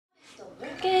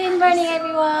morning,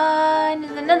 everyone.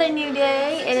 It's another new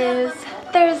day. It is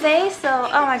Thursday, so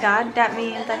oh my god, that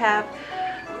means I have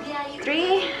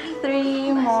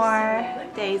three more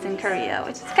days in Korea,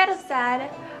 which is kind of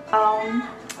sad,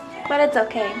 but it's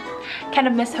okay. Kind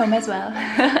of miss home as well.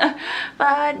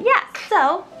 But yeah,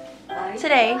 so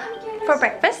today for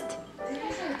breakfast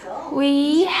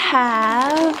we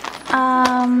have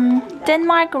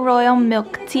Denmark Royal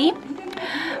Milk Tea,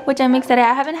 which I'm excited.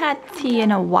 I haven't had tea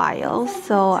in a while,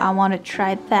 so I want to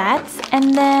try that.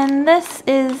 And then this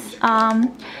is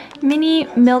mini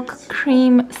milk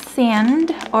cream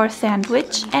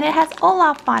sandwich, and it has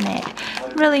Olaf on it.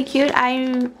 Really cute.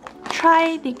 I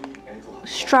tried the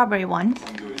strawberry one,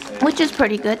 which is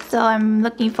pretty good, so I'm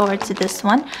looking forward to this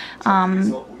one.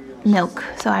 Milk,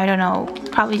 so I don't know,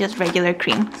 probably just regular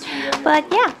cream. But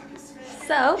yeah,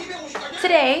 so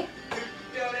today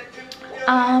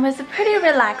it's a pretty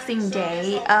relaxing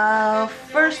day.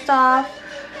 First off,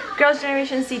 Girls'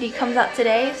 Generation CD comes out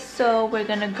today, so we're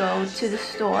gonna go to the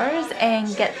stores and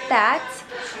get that.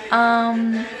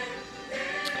 And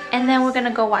then we're gonna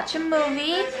go watch a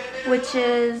movie, which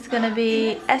is gonna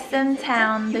be SM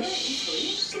Town, the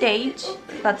stage.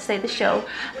 About to say the show.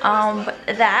 But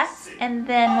that, and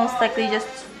then most likely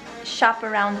just shop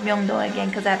around Myeongdo again,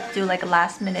 because I have to do like a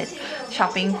last minute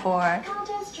shopping for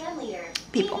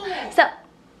people. So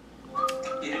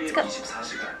let's go.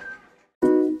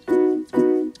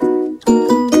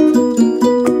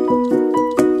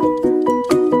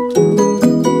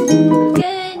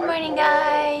 Good morning,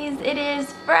 guys. It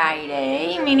is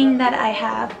Friday, meaning that I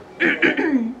have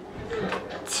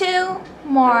 2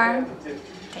 more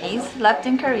days left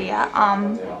in Korea.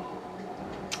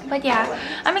 But yeah,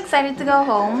 I'm excited to go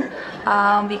home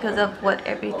because of what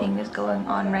everything is going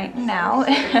on right now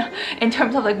in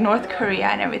terms of like North Korea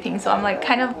and everything. So I'm like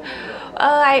kind of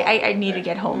I need to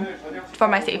get home for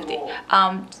my safety,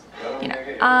 you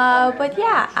know. But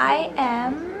yeah, I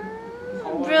am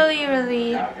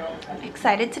really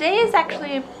excited. Today is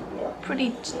actually a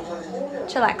pretty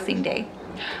chillaxing day.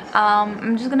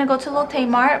 I'm just gonna go to Lotte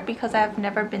Mart because I've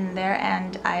never been there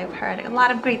and I've heard a lot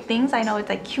of great things. I know it's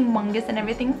like humongous and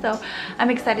everything, so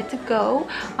I'm excited to go.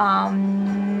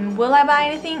 Will I buy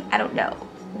anything? I don't know.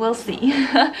 We'll see.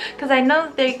 Because I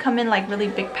know they come in like really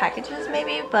big packages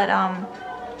maybe, but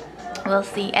we'll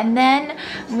see. And then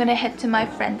I'm gonna head to my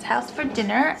friend's house for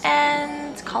dinner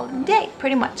and call it a day,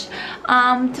 pretty much.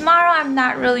 Tomorrow I'm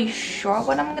not really sure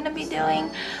what I'm gonna be doing.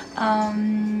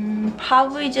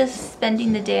 Probably just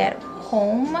spending the day at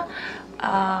home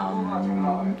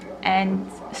and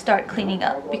start cleaning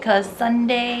up, because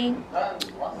Sunday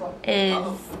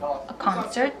is a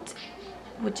concert,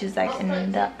 which is like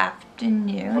in the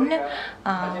afternoon.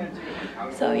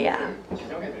 So yeah,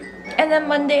 and then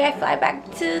Monday I fly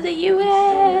back to the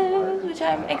US, which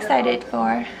I'm excited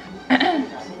for.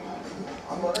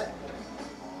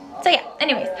 So yeah,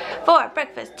 anyways, for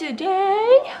breakfast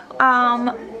today,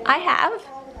 I have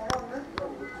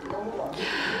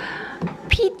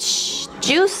peach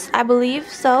juice, I believe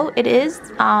so it is,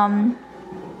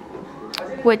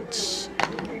 which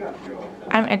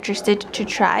I'm interested to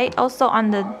try. Also on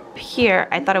the here,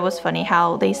 I thought it was funny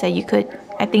how they say you could,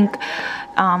 I think,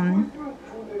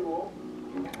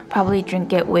 probably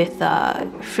drink it with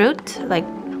fruit, like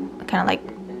kind of like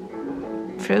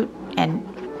fruit and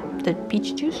the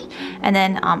peach juice, and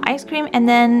then ice cream, and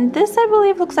then this I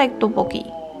believe looks like tteokbokki,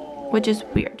 which is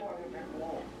weird,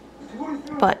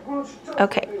 but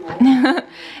okay.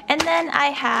 And then I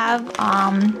have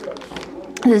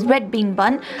this red bean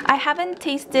bun. I haven't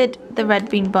tasted the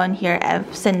red bean bun here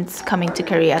since coming to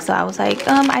Korea, so I was like,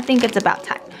 I think it's about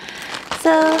time.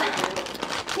 So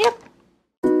yep.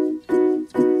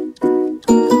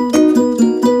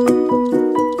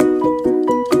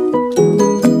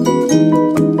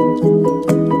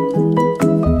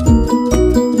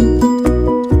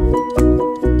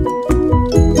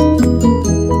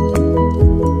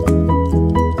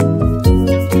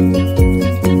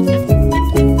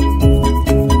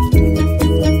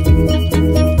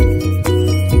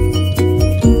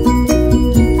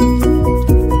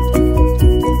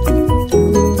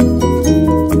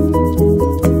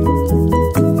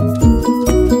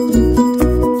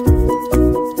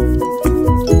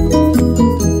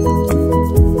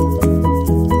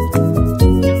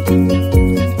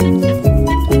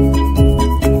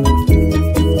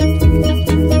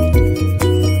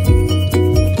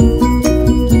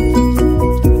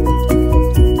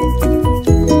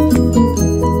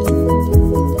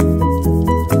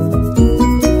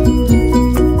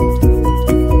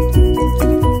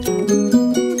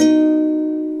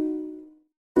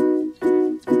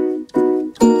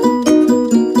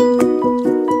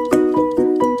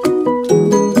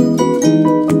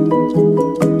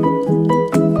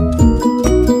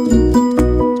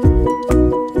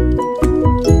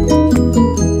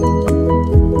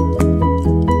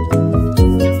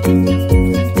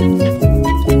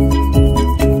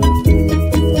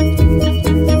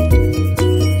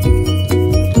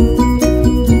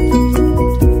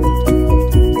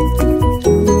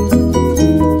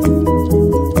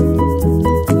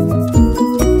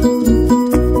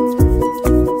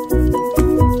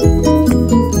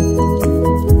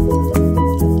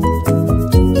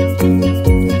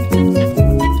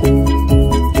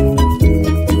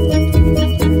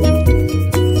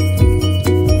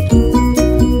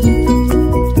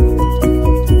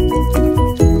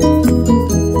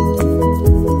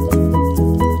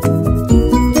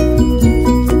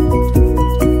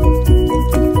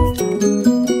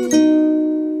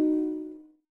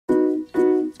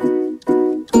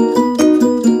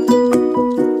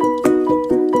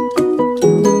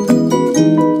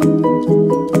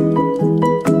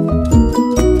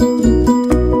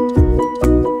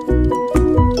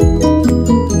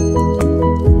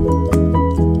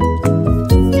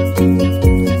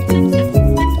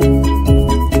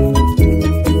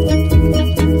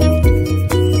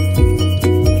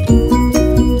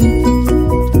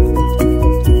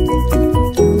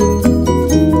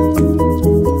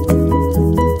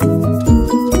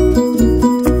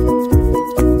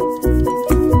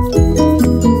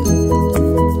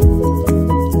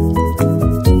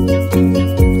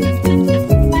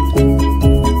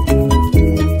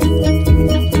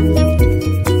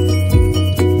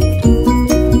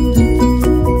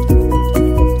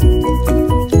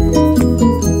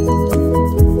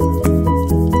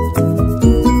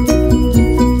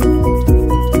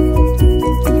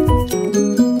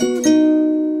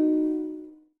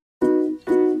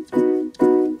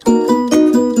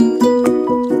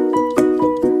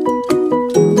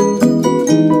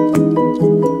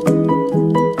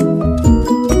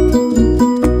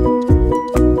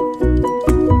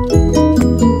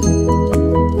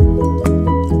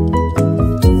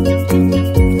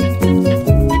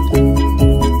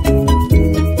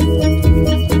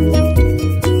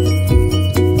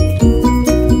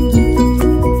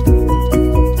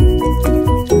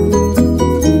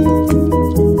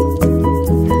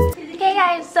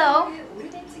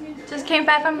 came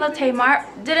back from the Kmart.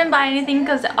 Didn't buy anything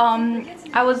because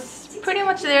I was pretty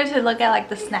much there to look at like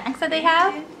the snacks that they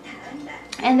have,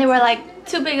 and they were like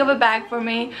too big of a bag for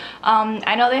me.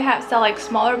 I know they sell like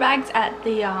smaller bags at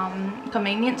the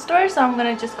convenience store, so I'm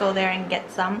gonna just go there and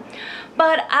get some.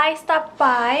 But I stopped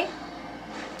by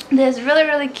this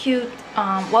really cute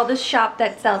this shop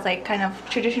that sells like kind of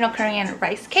traditional Korean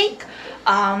rice cake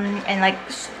and like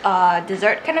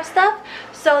dessert kind of stuff.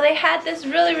 So they had this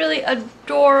really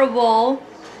adorable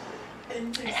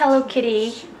Hello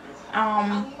Kitty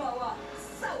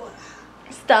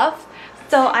stuff.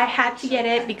 So I had to get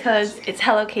it because it's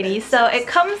Hello Kitty. So it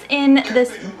comes in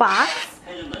this box.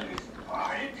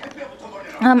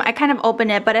 I kind of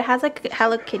opened it, but it has like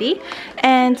Hello Kitty,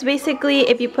 and basically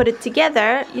if you put it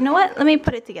together, you know what, let me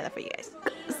put it together for you guys.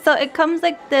 So it comes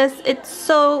like this. It's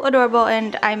so adorable,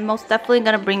 and I'm most definitely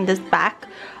gonna bring this back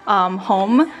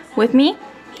home with me.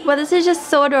 But this is just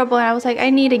so adorable, and I was like, I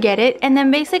need to get it. And then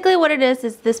basically what it is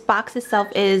this box itself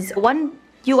is $1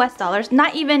 US,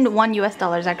 not even $1 US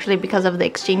actually, because of the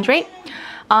exchange rate.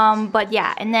 But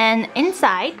yeah, and then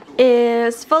inside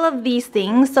is full of these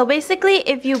things. So basically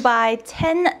if you buy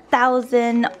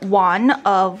 10,000 won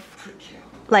of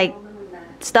like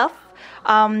stuff,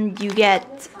 you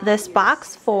get this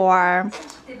box for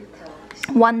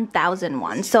 1,000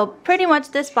 won. So pretty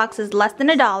much this box is less than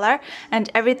 $1, and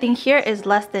everything here is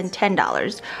less than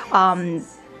 $10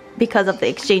 because of the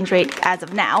exchange rate as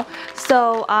of now.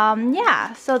 So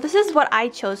yeah, so this is what I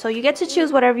chose. So you get to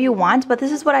choose whatever you want, but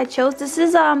this is what I chose. This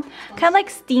is kind of like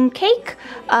steam cake.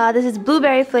 This is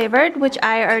blueberry flavored, which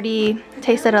I already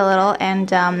tasted a little,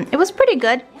 and it was pretty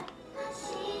good.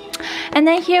 And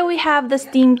then here we have the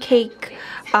steam cake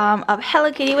of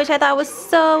Hello Kitty, which I thought was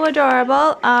so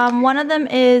adorable. One of them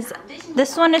is,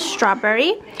 this one is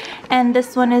strawberry, and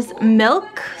this one is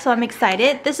milk, so I'm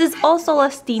excited. This is also a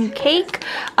steamed cake.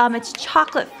 It's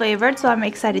chocolate flavored, so I'm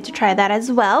excited to try that as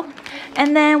well.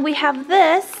 And then we have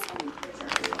this,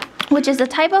 which is a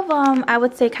type of I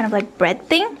would say kind of like bread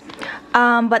thing,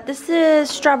 but this is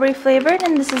strawberry flavored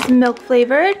and this is milk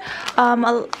flavored.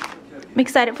 I'm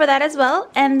excited for that as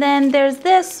well. And then there's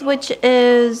this, which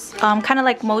is kind of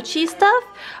like mochi stuff,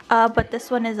 but this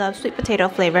one is a sweet potato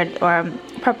flavored, or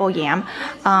purple yam,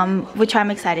 which I'm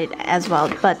excited as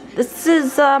well. But this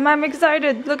is, I'm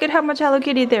excited. Look at how much Hello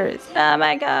Kitty there is. Oh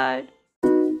my god.